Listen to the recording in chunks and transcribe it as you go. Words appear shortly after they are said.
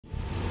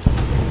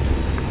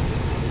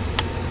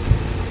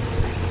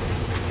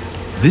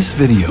This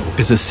video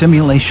is a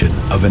simulation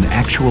of an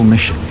actual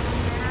mission.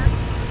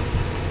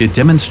 It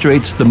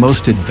demonstrates the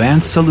most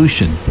advanced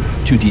solution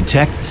to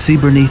detect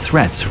cyber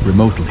threats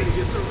remotely.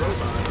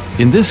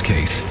 In this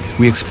case,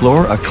 we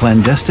explore a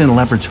clandestine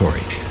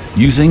laboratory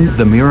using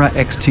the MIRA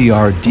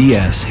XTR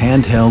DS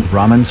handheld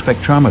Raman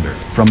spectrometer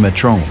from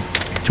Metron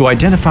to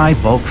identify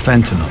bulk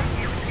fentanyl.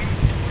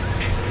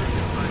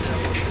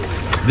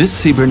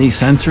 This cyber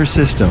sensor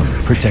system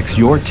protects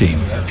your team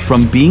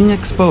from being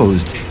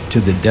exposed to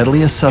the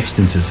deadliest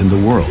substances in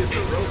the world.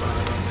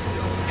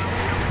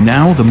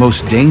 Now the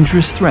most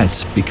dangerous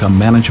threats become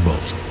manageable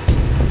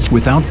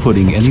without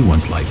putting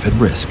anyone's life at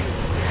risk.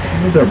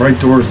 That right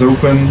door is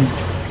open.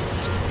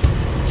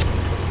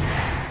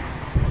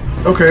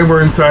 Okay,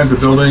 we're inside the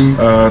building.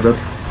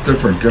 That's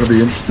different. Gonna be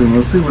interesting.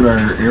 Let's see what our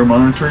air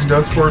monitoring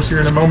does for us here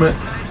in a moment.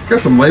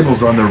 Got some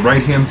labels on the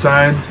right-hand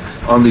side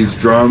on these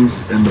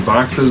drums and the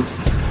boxes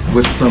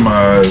with some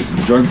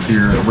jugs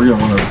here. We're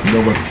gonna want to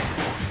know what.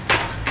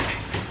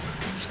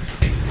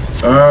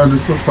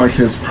 This looks like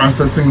his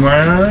processing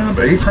lab,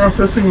 a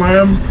processing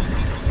lab.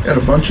 Got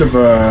a bunch of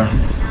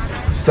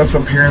stuff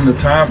up here in the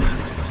top.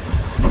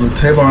 On the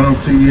table, I don't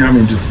see,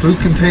 just food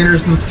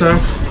containers and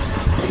stuff.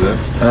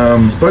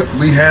 But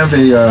we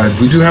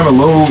do have a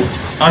low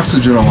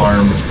oxygen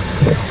alarm.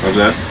 How's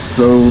that?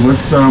 So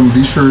let's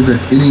be sure that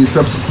any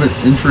subsequent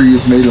entry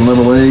is made in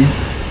level A.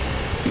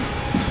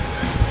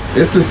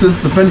 If this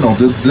is the fentanyl,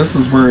 this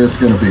is where it's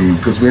going to be,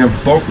 because we have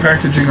bulk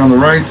packaging on the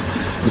right.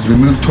 As we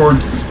move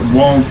towards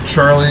wall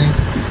Charlie,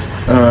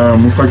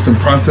 looks like some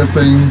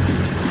processing.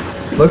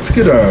 Let's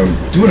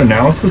do an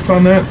analysis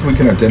on that so we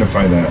can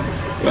identify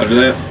that. Roger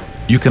that.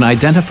 You can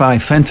identify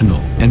fentanyl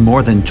and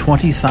more than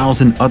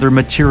 20,000 other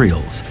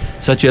materials,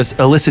 such as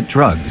illicit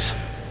drugs,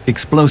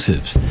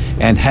 explosives,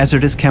 and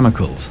hazardous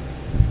chemicals.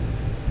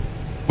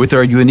 With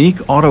our unique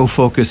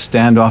autofocus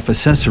standoff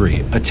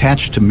accessory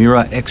attached to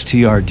MIRA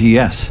XTR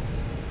DS,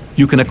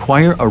 you can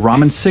acquire a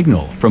Raman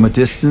signal from a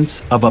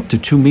distance of up to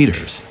 2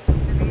 meters.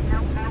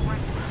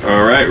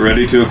 All right,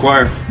 ready to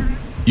acquire.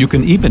 You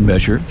can even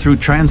measure through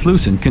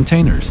translucent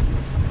containers.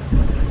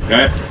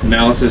 Okay,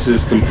 analysis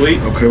is complete.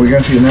 Okay, we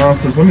got the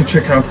analysis. Let me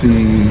check out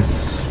the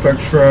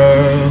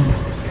spectra.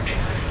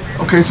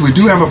 Okay, so we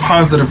do have a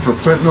positive for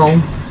fentanyl.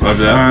 How's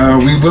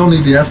that? We will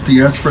need the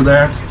SDS for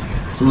that.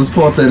 So let's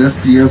pull up that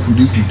SDS and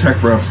do some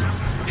tech ref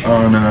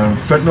on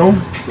fentanyl.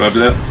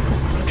 Roger that.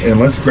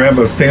 And let's grab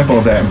a sample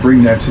of that and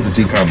bring that to the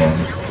decon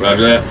line.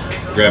 Roger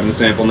that. Grabbing the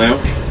sample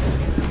now.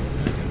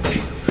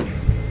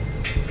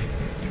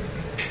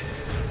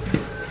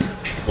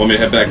 Want me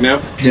to head back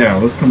now? Yeah,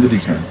 let's come to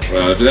decon.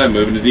 Roger that.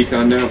 Moving to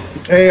decon now.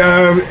 Hey,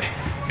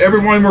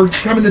 everyone, we're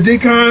coming to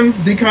decon.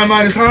 Decon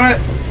line is hot.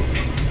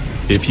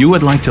 If you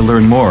would like to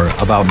learn more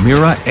about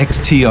MIRA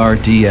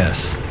XTR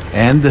DS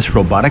and this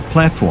robotic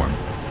platform,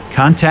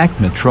 contact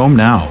Metron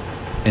now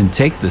and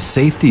take the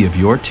safety of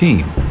your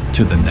team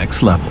to the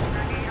next level.